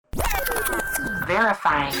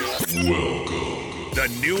verifying. The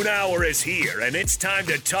noon hour is here, and it's time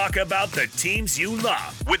to talk about the teams you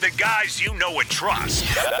love with the guys you know and trust.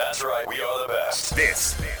 That's right, we are the best.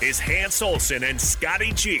 This is Hans Olsen and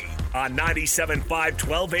Scotty G on 97.5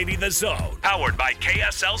 1280 The Zone, powered by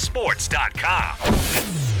KSLSports.com.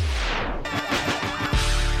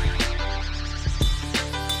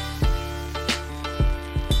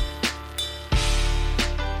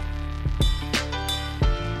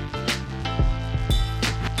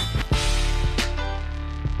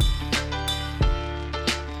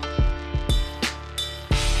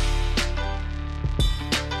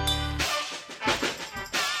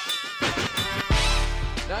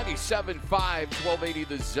 97.5, 1280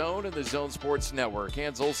 The Zone and the Zone Sports Network.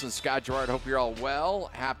 Hans Olsen, Scott Gerard, hope you're all well.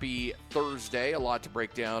 Happy Thursday. A lot to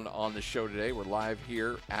break down on the show today. We're live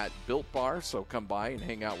here at Built Bar, so come by and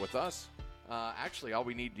hang out with us. Actually, all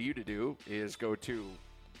we need you to do is go to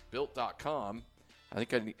Built.com. I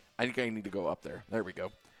think I need to go up there. There we go.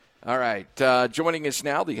 All right. Joining us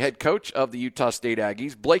now, the head coach of the Utah State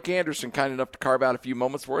Aggies, Blake Anderson, kind enough to carve out a few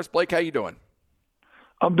moments for us. Blake, how you doing?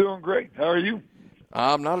 I'm doing great. How are you?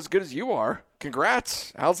 Not as good as you are.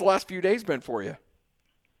 Congrats. How's the last few days been for you?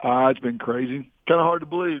 It's been crazy. Kind of hard to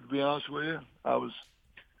believe, to be honest with you. I was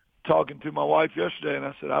talking to my wife yesterday, and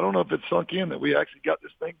I said, I don't know if it sunk in that we actually got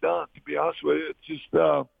this thing done, to be honest with you. It just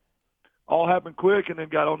all happened quick and then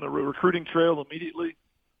got on the recruiting trail immediately,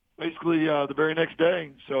 basically the very next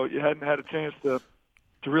day. So you hadn't had a chance to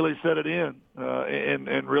really set it in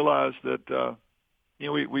and realize that,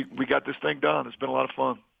 we got this thing done. It's been a lot of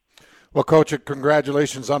fun. Well, Coach,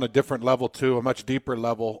 congratulations on a different level, too, a much deeper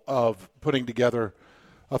level of putting together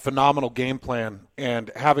a phenomenal game plan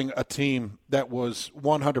and having a team that was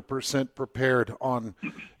 100% prepared on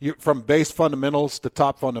from base fundamentals to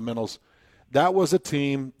top fundamentals. That was a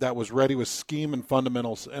team that was ready with scheme and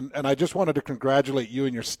fundamentals. And I just wanted to congratulate you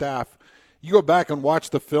and your staff. You go back and watch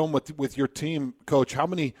the film with your team, Coach. How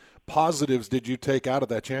many positives did you take out of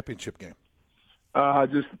that championship game?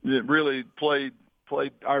 It really played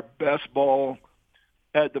our best ball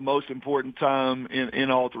at the most important time in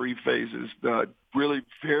all three phases. Really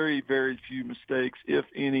very, very few mistakes, if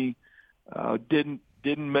any. Didn't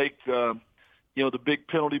make the big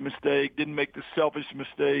penalty mistake, didn't make the selfish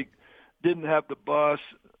mistake, didn't have the bust,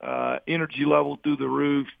 energy level through the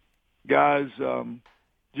roof. Guys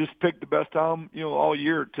just picked the best time, all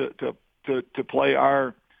year to play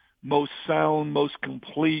our most sound, most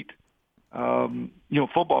complete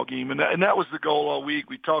football game. And that was the goal all week.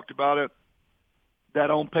 We talked about it,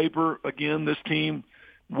 that on paper, again, this team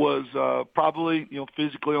was probably,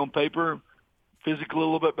 physically on paper, physically a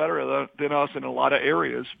little bit better than us in a lot of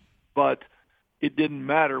areas. But it didn't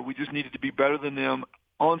matter. We just needed to be better than them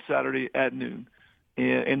on Saturday at noon.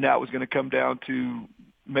 And that was going to come down to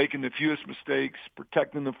making the fewest mistakes,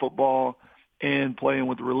 protecting the football, and playing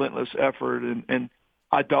with relentless effort. And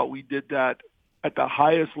I thought we did that at the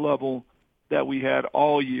highest level that we had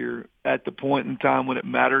all year at the point in time when it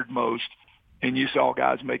mattered most. And you saw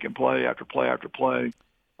guys making play after play after play.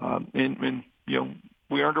 And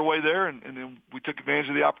we earned our way there, and then we took advantage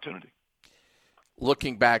of the opportunity.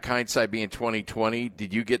 Looking back, hindsight being 2020,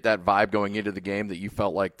 did you get that vibe going into the game that you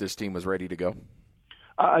felt like this team was ready to go?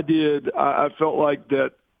 I did. I felt like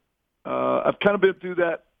that. I've kind of been through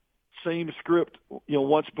that same script,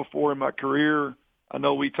 once before in my career. I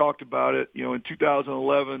know we talked about it, in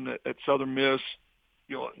 2011 at Southern Miss.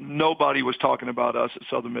 Nobody was talking about us at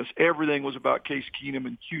Southern Miss. Everything was about Case Keenum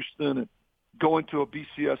and Houston and going to a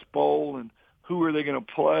BCS Bowl and who are they going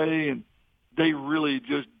to play. And they really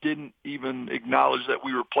just didn't even acknowledge that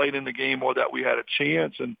we were playing in the game or that we had a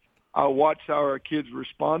chance. And I watched how our kids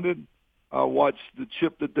responded. I watched the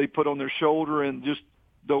chip that they put on their shoulder and just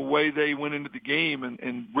the way they went into the game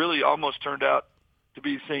and really almost turned out to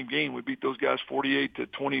be the same game. We beat those guys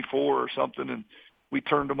 48-24 or something, and we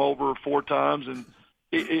turned them over 4 times. And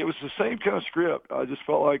it was the same kind of script. I just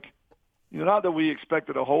felt like, not that we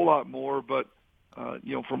expected a whole lot more, but,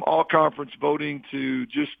 from all conference voting to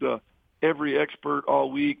just every expert all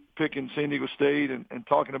week picking San Diego State and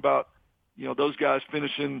talking about, those guys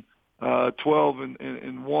finishing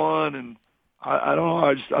 12-1. And I don't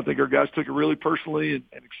know. I think our guys took it really personally and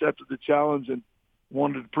accepted the challenge and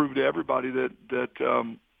wanted to prove to everybody that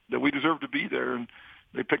we deserve to be there, and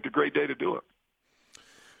they picked a great day to do it.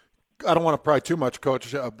 I don't want to pry too much,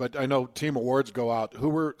 Coach, but I know team awards go out. Who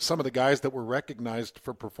were some of the guys that were recognized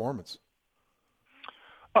for performance?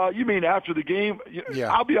 You mean after the game?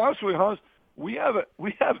 Yeah. I'll be honest with you, Hans. We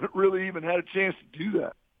haven't really even had a chance to do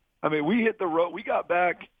that. I mean, we hit the road. We got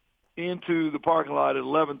back into the parking lot at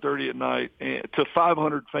 11:30 at night to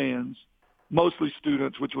 500 fans. mostly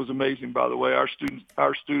students, which was amazing, by the way. Our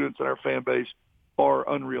students and our fan base are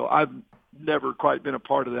unreal. I've never quite been a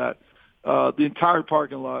part of that. The entire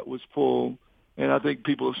parking lot was full, and I think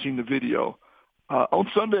people have seen the video.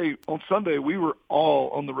 On Sunday, we were all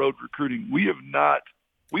on the road recruiting. We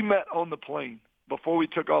met on the plane before we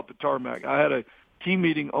took off the tarmac. I had a team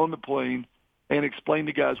meeting on the plane and explained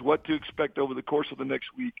to guys what to expect over the course of the next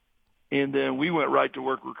week. And then we went right to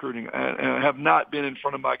work recruiting, and I have not been in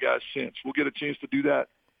front of my guys since. We'll get a chance to do that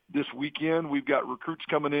this weekend. We've got recruits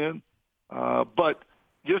coming in. But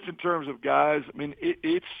just in terms of guys, I mean,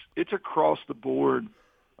 it's across the board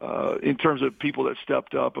in terms of people that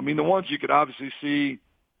stepped up. I mean, the ones you could obviously see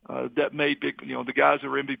that made big, the guys that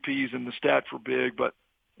were MVPs and the stats were big. But,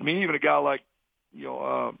 I mean, even a guy like,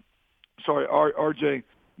 RJ,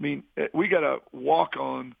 I mean, we got a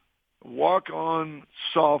walk-on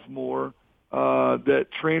sophomore that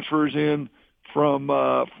transfers in from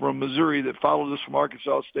Missouri that followed us from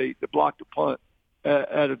Arkansas State that blocked a punt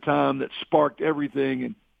at a time that sparked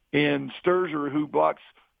everything. And Sturzer, who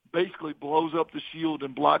basically blows up the shield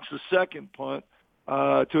and blocks the second punt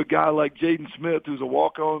to a guy like Jaden Smith, who's a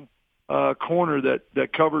walk-on corner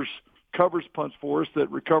that covers punts for us, that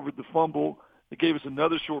recovered the fumble. It gave us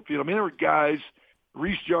another short field. I mean, there were guys,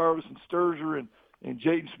 Reese Jarvis and Sturzer and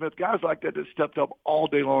Jaden Smith, guys like that stepped up all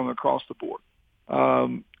day long across the board.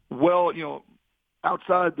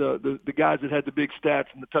 Outside the guys that had the big stats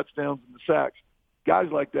and the touchdowns and the sacks, guys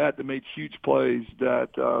like that made huge plays that,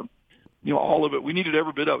 all of it, we needed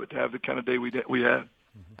every bit of it to have the kind of day we had.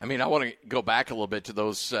 I mean, I want to go back a little bit to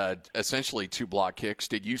those essentially 2 block kicks.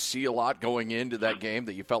 Did you see a lot going into that game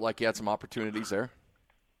that you felt like you had some opportunities there?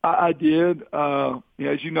 I did.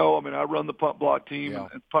 As you know, I mean, I run the punt block team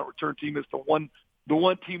and punt return team. It's the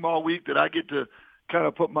one team all week that I get to kind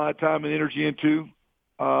of put my time and energy into.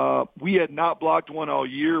 We had not blocked one all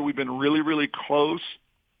year. We've been really, really close.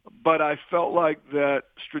 But I felt like that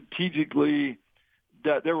strategically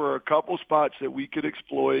that there were a couple spots that we could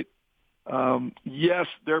exploit. Yes,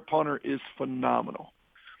 their punter is phenomenal.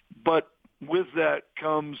 But with that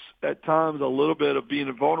comes at times a little bit of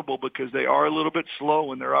being vulnerable because they are a little bit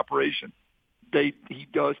slow in their operation. He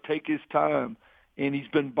does take his time, and he's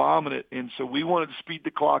been bombing it. And so we wanted to speed the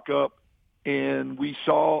clock up, and we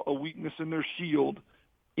saw a weakness in their shield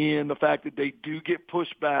in the fact that they do get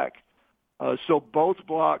pushed back. So both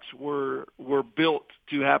blocks were built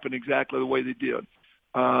to happen exactly the way they did.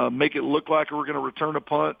 Make it look like we're going to return a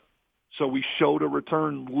punt. So we showed a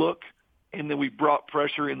return look, and then we brought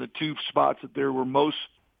pressure in the 2 spots that they were most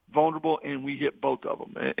vulnerable, and we hit both of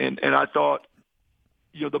them. And I thought,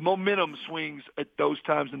 the momentum swings at those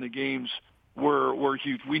times in the games were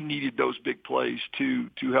huge. We needed those big plays to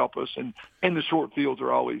help us, and the short fields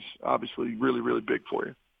are always obviously really, really big for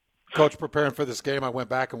you. Coach, preparing for this game, I went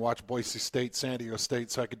back and watched Boise State, San Diego State,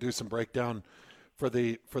 so I could do some breakdown for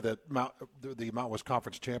the Mountain West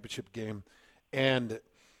Conference Championship game. And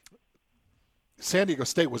San Diego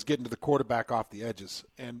State was getting to the quarterback off the edges,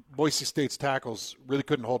 and Boise State's tackles really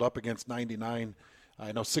couldn't hold up against 99.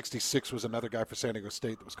 I know 66 was another guy for San Diego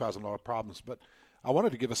State that was causing a lot of problems. But I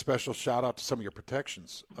wanted to give a special shout-out to some of your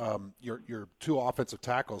protections. Your 2 offensive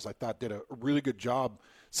tackles, I thought, did a really good job,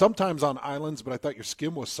 sometimes on islands, but I thought your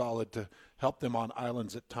scheme was solid to help them on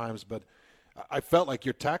islands at times. But I felt like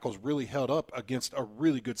your tackles really held up against a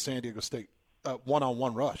really good San Diego State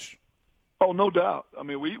one-on-one rush. Oh, no doubt. I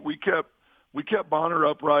mean, we kept Bonner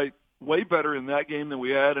upright way better in that game than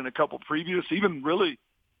we had in a couple previous, even really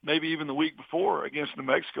maybe even the week before against New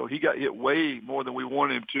Mexico. He got hit way more than we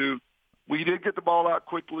wanted him to. We did get the ball out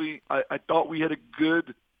quickly. I thought we had a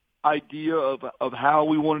good idea of how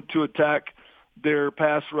we wanted to attack their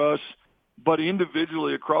pass rush, but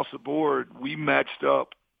individually across the board, we matched up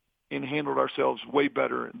and handled ourselves way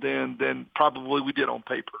better than probably we did on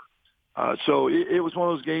paper. So it was one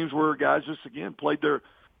of those games where guys just, again, played the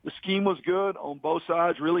scheme was good on both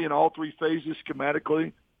sides, really in all 3 phases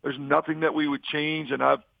schematically. There's nothing that we would change, and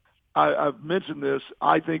I've mentioned this.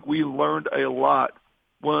 I think we learned a lot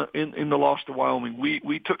in the loss to Wyoming.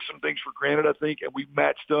 We took some things for granted, I think, and we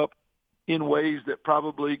matched up in ways that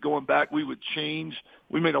probably going back we would change.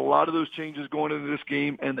 We made a lot of those changes going into this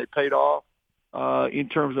game, and they paid off in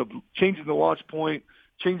terms of changing the launch point,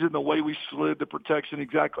 changing the way we slid the protection,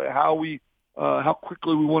 exactly how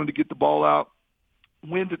quickly we wanted to get the ball out,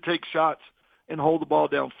 when to take shots and hold the ball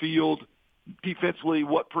downfield. Defensively,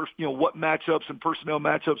 what matchups and personnel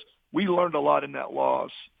matchups. We learned a lot in that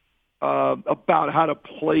loss about how to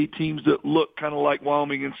play teams that look kind of like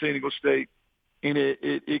Wyoming and San Diego State, and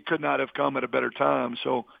it could not have come at a better time.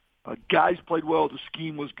 So guys played well. The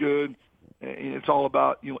scheme was good, and it's all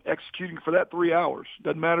about executing for that 3 hours.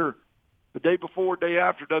 Doesn't matter the day before, day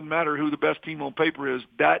after, doesn't matter who the best team on paper is.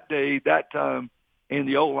 That day, that time, and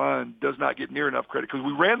the O-line does not get near enough credit because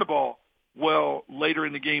we ran the ball well later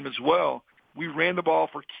in the game as well. We ran the ball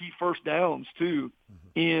for key first downs too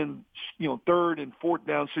in, third and fourth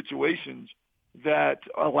down situations that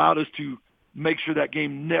allowed us to make sure that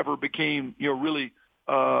game never became, really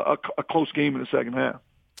a close game in the second half.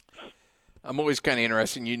 I'm always kind of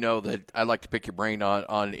interested. That I like to pick your brain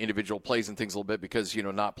on individual plays and things a little bit because,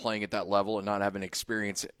 not playing at that level and not having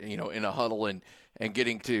experience, in a huddle and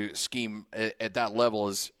getting to scheme at that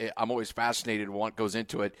level I'm always fascinated in what goes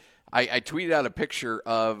into it. I tweeted out a picture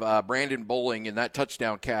of Brandon Bowling in that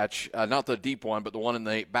touchdown catch, not the deep one, but the one in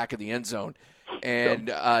the back of the end zone. And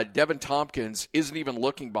Devin Tompkins isn't even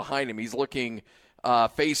looking behind him. He's looking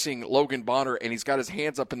facing Logan Bonner, and he's got his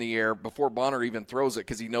hands up in the air before Bonner even throws it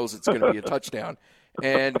because he knows it's going to be a touchdown.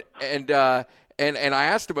 And I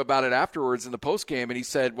asked him about it afterwards in the postgame, and he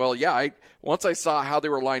said, well, yeah, once I saw how they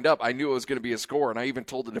were lined up, I knew it was going to be a score, and I even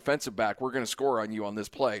told the defensive back, we're going to score on you on this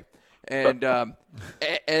play. And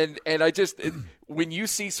I just when you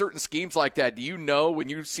see certain schemes like that, do you know when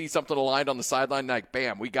you see something aligned on the sideline, like,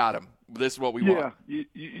 bam, we got him. This is what we want. Yeah,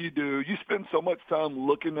 you do. You spend so much time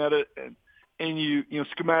looking at it, and you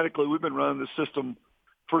schematically, we've been running the system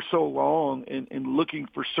for so long and looking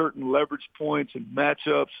for certain leverage points and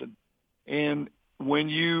matchups. And when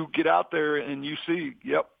you get out there and you see,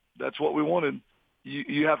 yep, that's what we wanted,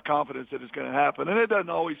 you have confidence that it's going to happen. And it doesn't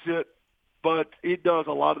always hit, but it does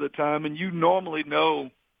a lot of the time. And you normally know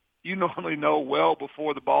well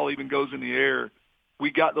before the ball even goes in the air.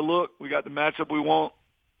 We got the look, we got the matchup we want.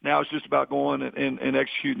 Now it's just about going and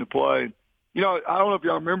executing the play. I don't know if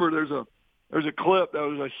y'all remember, there's a clip that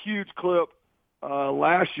was a huge clip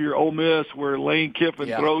last year, Ole Miss, where Lane Kiffin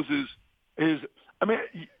throws his. I mean,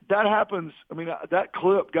 that happens. I mean, that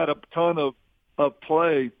clip got a ton of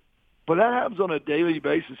play, but that happens on a daily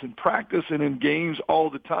basis in practice and in games all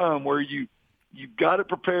the time, where you got it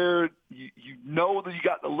prepared. You know that you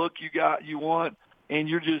got the look you want, and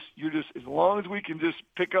you're just as long as we can just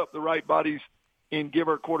pick up the right bodies and give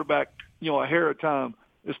our quarterback, a hair of time,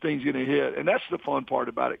 this thing's going to hit. And that's the fun part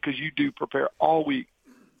about it, because you do prepare all week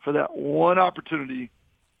for that one opportunity,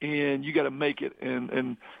 and you got to make it.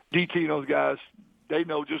 And DT and those guys, they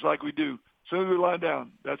know just like we do. As soon as we line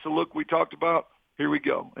down, that's the look we talked about. Here we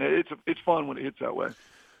go. It's fun when it hits that way.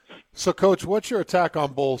 So, Coach, what's your attack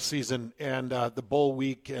on bowl season and the bowl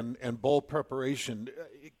week and bowl preparation?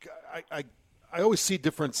 I always see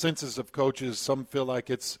different senses of coaches. Some feel like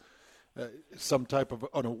it's some type of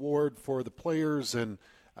an award for the players and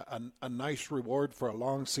a nice reward for a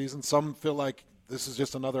long season. Some feel like this is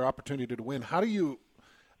just another opportunity to win. How do you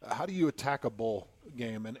attack a bowl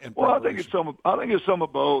game and well, I think it's some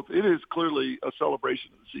of both. It is clearly a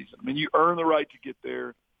celebration of the season. I mean, you earn the right to get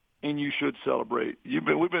there, and you should celebrate.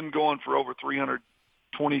 We've been going for over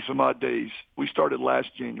 320 some odd days. We started last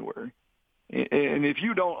January. And if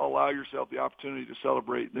you don't allow yourself the opportunity to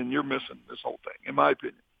celebrate, then you're missing this whole thing, in my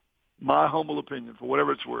opinion. My humble opinion, for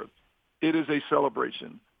whatever it's worth. It is a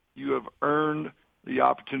celebration. You have earned the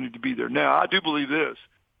opportunity to be there. Now, I do believe this.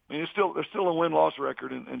 I mean, there's still a win-loss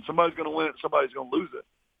record, and somebody's going to win it, somebody's going to lose it.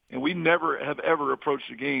 And we never have ever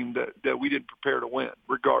approached a game that we didn't prepare to win,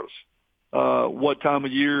 regardless. What time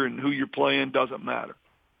of year and who you're playing doesn't matter.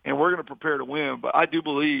 And we're going to prepare to win. But I do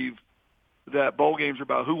believe that bowl games are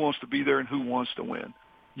about who wants to be there and who wants to win.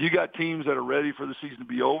 You got teams that are ready for the season to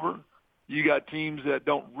be over. You got teams that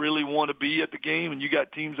don't really want to be at the game, and you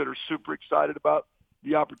got teams that are super excited about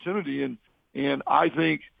the opportunity. And I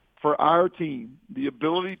think for our team, the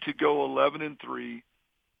ability to go 11-3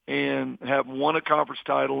 and have won a conference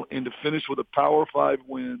title and to finish with a Power 5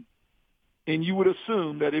 win, and you would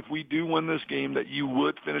assume that if we do win this game that you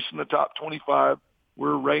would finish in the top 25.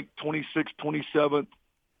 We're ranked 26th, 27th.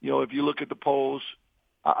 If you look at the polls,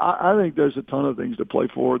 I think there's a ton of things to play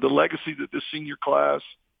for. The legacy that this senior class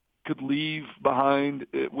could leave behind,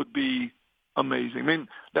 it would be amazing. I mean,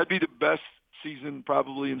 that'd be the best season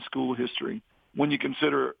probably in school history when you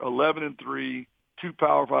consider 11-3, 2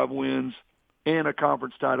 Power 5 wins, and a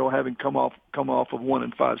conference title having come off of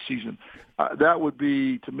 1-5 season. That would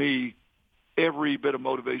be, to me, every bit of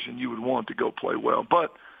motivation you would want to go play well.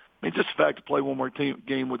 But I mean, just the fact to play one more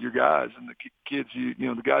game with your guys and the kids,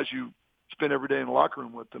 the guys you spend every day in the locker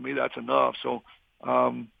room with, to me, that's enough. So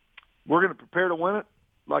we're going to prepare to win it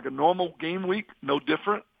like a normal game week, no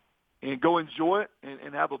different, and go enjoy it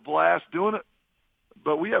and have a blast doing it.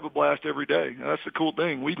 But we have a blast every day. That's the cool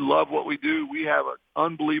thing. We love what we do. We have an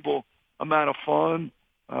unbelievable amount of fun.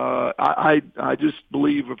 I just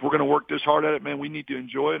believe if we're going to work this hard at it, man, we need to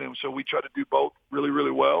enjoy it. And so we try to do both really,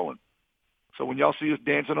 really well. And So when y'all see us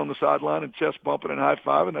dancing on the sideline and chest bumping and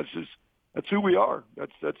high-fiving, that's who we are.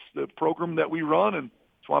 That's the program that we run, and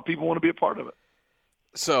that's why people want to be a part of it.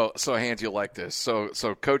 So Hans, you'll like this. So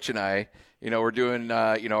Coach and I, we're doing,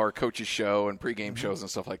 our coach's show and pregame shows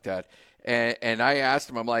and stuff like that. And I asked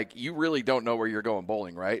him, I'm like, you really don't know where you're going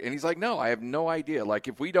bowling, right? And he's like, no, I have no idea. Like,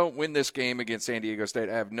 if we don't win this game against San Diego State,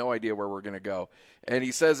 I have no idea where we're going to go. And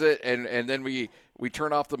he says it, and then we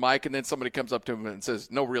turn off the mic, and then somebody comes up to him and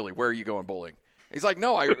says, no, really, where are you going bowling? He's like,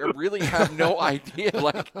 no, I really have no idea.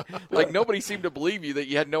 Like nobody seemed to believe you that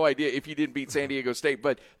you had no idea if you didn't beat San Diego State.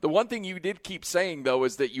 But the one thing you did keep saying, though,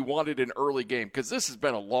 is that you wanted an early game, because this has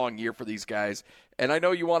been a long year for these guys. And I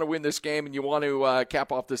know you want to win this game and you want to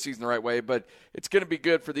cap off the season the right way, but it's going to be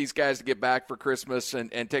good for these guys to get back for Christmas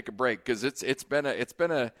and take a break, because it's been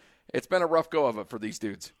a rough go of it for these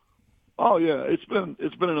dudes. Oh yeah, it's been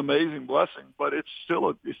an amazing blessing, but it's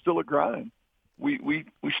still a grind. We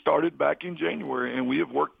started back in January, and we have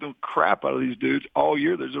worked the crap out of these dudes all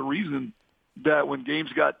year. There's a reason that when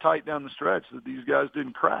games got tight down the stretch that these guys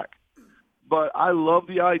didn't crack. But I love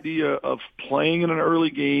the idea of playing in an early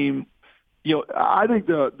game. I think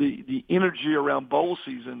the energy around bowl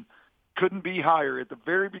season couldn't be higher. At the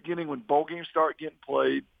very beginning, when bowl games start getting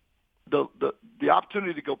played, the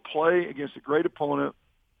opportunity to go play against a great opponent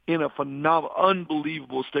in a phenomenal,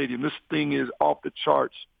 unbelievable stadium. This thing is off the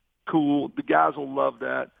charts. Cool. The guys will love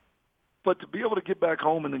that. But to be able to get back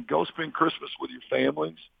home and then go spend Christmas with your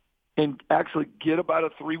families and actually get about a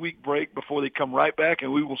 3-week break before they come right back,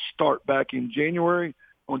 and we will start back in January,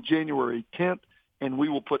 on January 10th, and we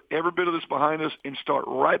will put every bit of this behind us and start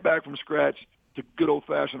right back from scratch to good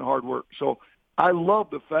old-fashioned hard work. So I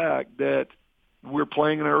love the fact that we're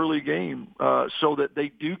playing an early game so that they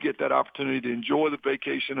do get that opportunity to enjoy the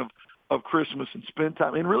vacation of Christmas and spend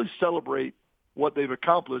time and really celebrate what they've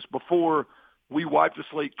accomplished before we wipe the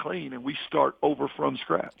slate clean and we start over from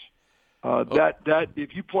scratch. That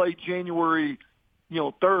if you play January,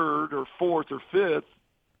 3rd or 4th or 5th,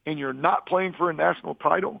 and you're not playing for a national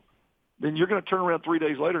title, then you're going to turn around 3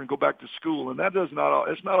 days later and go back to school, and it's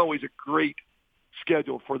not always a great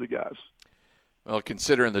schedule for the guys. Well,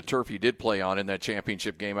 considering the turf you did play on in that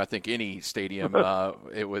championship game, I think any stadium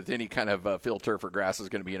with any kind of field turf or grass is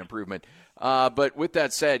going to be an improvement. But with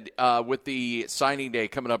that said, with the signing day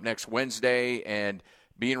coming up next Wednesday and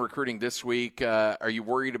being recruiting this week, are you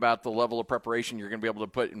worried about the level of preparation you're going to be able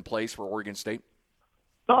to put in place for Oregon State?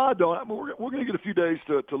 No, I don't. I mean, we're going to get a few days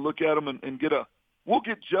to look at them and we'll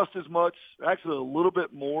get just as much, actually a little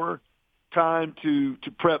bit more time to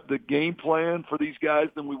prep the game plan for these guys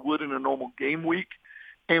than we would in a normal game week,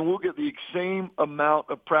 and we'll get the same amount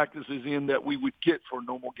of practices in that we would get for a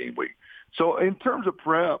normal game week. So in terms of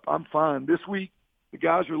prep, I'm fine. This week, the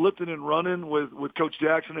guys are lifting and running with Coach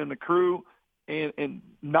Jackson and the crew, and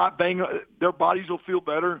not bang. Their bodies will feel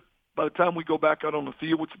better by the time we go back out on the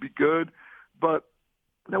field, which would be good. But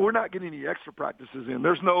no, we're not getting any extra practices in.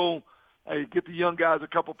 There's no, hey, get the young guys a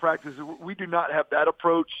couple practices. We do not have that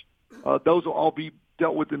approach. Those will all be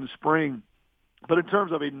dealt with in the spring. But in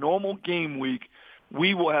terms of a normal game week,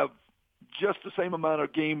 we will have just the same amount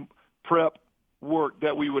of game prep work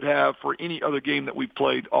that we would have for any other game that we've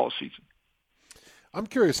played all season. I'm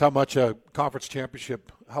curious how much a conference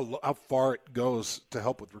championship, how far it goes to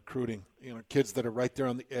help with recruiting. Kids that are right there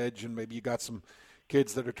on the edge, and maybe you got some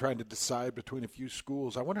kids that are trying to decide between a few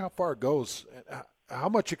schools. I wonder how far it goes. How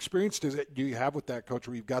much experience do you have with that, Coach,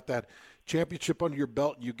 where you've got that championship under your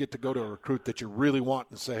belt and you get to go to a recruit that you really want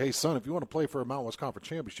and say, hey, son, if you want to play for a Mountain West Conference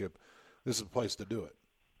championship, this is the place to do it?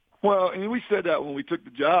 Well, and we said that when we took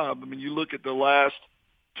the job. I mean, you look at the last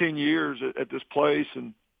 10 years at this place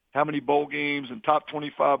and how many bowl games and top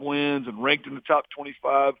 25 wins and ranked in the top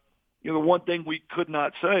 25. The one thing we could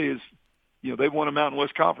not say is, they won a Mountain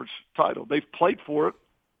West Conference title. They've played for it.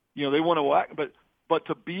 They want to whack, but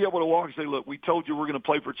to be able to walk and say, look, we told you we're going to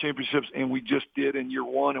play for championships, and we just did in year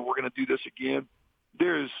one, and we're going to do this again.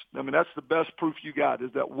 That's the best proof you got,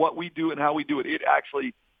 is that what we do and how we do it, it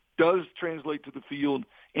actually does translate to the field,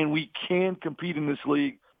 and we can compete in this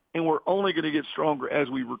league, and we're only going to get stronger as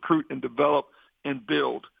we recruit and develop and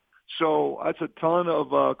build. So that's a ton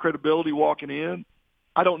of credibility walking in.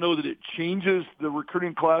 I don't know that it changes the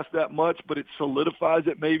recruiting class that much, but it solidifies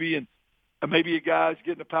it maybe, and maybe a guy's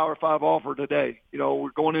getting a Power 5 offer today. We're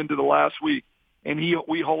going into the last week, and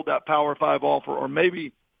we hold that Power 5 offer. Or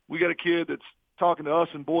maybe we got a kid that's talking to us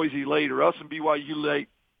in Boise late or us in BYU late,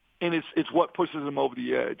 and it's what pushes them over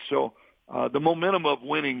the edge. So the momentum of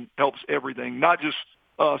winning helps everything, not just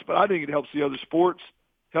us, but I think it helps the other sports,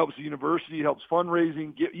 helps the university, helps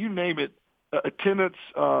fundraising, you name it, attendance,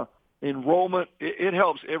 enrollment. It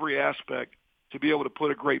helps every aspect to be able to put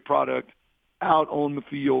a great product out on the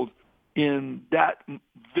field in that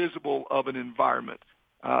visible of an environment.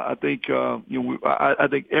 I think I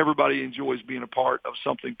think everybody enjoys being a part of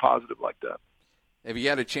something positive like that. Have you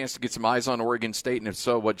had a chance to get some eyes on Oregon State, and if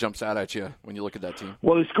so, what jumps out at you when you look at that team?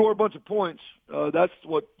 Well, they score a bunch of points. That's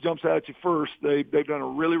what jumps out at you first. They've done a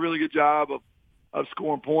really, really good job of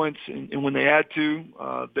scoring points, and when they had to,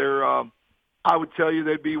 I would tell you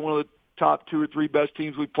they'd be one of the top 2 or 3 best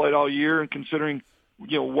teams we've played all year. And considering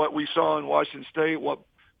what we saw in Washington State,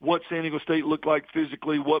 what San Diego State looked like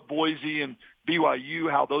physically, what Boise and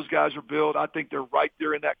BYU, how those guys are built, I think they're right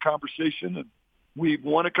there in that conversation. And we've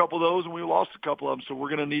won a couple of those, and we lost a couple of them. So we're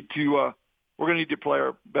going to need to play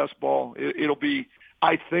our best ball. It'll be,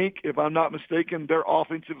 I think, if I'm not mistaken, their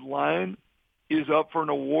offensive line is up for an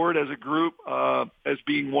award as a group as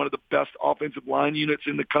being one of the best offensive line units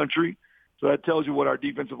in the country. So that tells you what our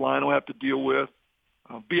defensive line will have to deal with.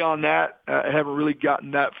 Beyond that, I haven't really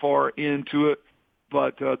gotten that far into it,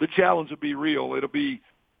 but the challenge will be real. It'll be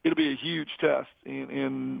a huge test,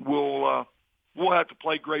 and we'll have to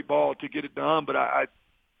play great ball to get it done. But I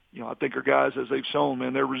think our guys, as they've shown,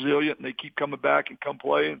 man, they're resilient and they keep coming back and come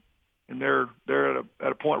play, and they're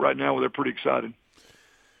at a point right now where they're pretty excited.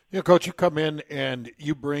 Coach, you come in and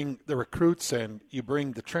you bring the recruits and you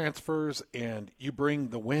bring the transfers and you bring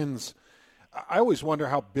the wins. I always wonder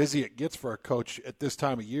how busy it gets for a coach at this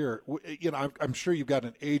time of year. I'm sure you've got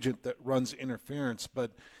an agent that runs interference,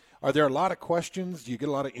 but are there a lot of questions? Do you get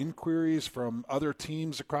a lot of inquiries from other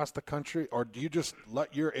teams across the country, or do you just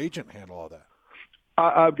let your agent handle all that?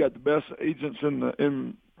 I've got the best agents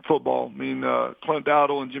in football. I mean, Clint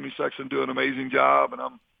Dowdle and Jimmy Sexton do an amazing job, and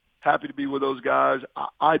I'm happy to be with those guys.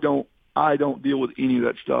 I don't deal with any of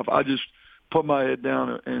that stuff. I just put my head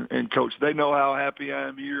down and coach. They know how happy I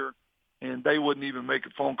am here, and they wouldn't even make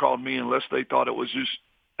a phone call to me unless they thought it was just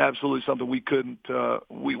absolutely something we couldn't.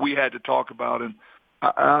 We had to talk about, and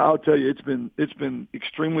I'll tell you, it's been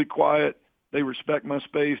extremely quiet. They respect my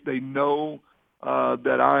space. They know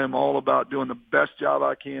that I am all about doing the best job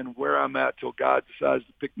I can where I'm at till God decides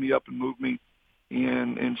to pick me up and move me,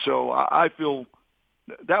 and so I feel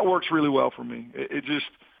that works really well for me. It just,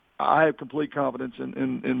 I have complete confidence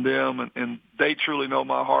in them, and they truly know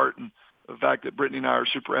my heart and the fact that Brittany and I are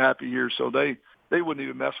super happy here. So they wouldn't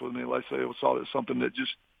even mess with me unless they saw it as something that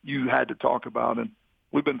just you had to talk about. And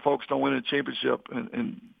we've been focused on winning a championship,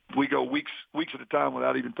 and we go weeks at a time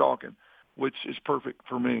without even talking, which is perfect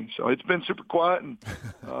for me. So it's been super quiet, and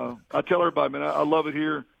I tell everybody, man, I love it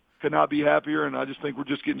here. Could not be happier, and I just think we're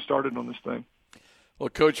just getting started on this thing. Well,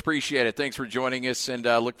 Coach, appreciate it. Thanks for joining us, and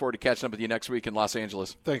look forward to catching up with you next week in Los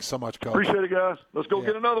Angeles. Thanks so much, Coach. Appreciate it, guys. Let's go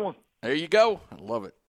get another one. There you go. I love it.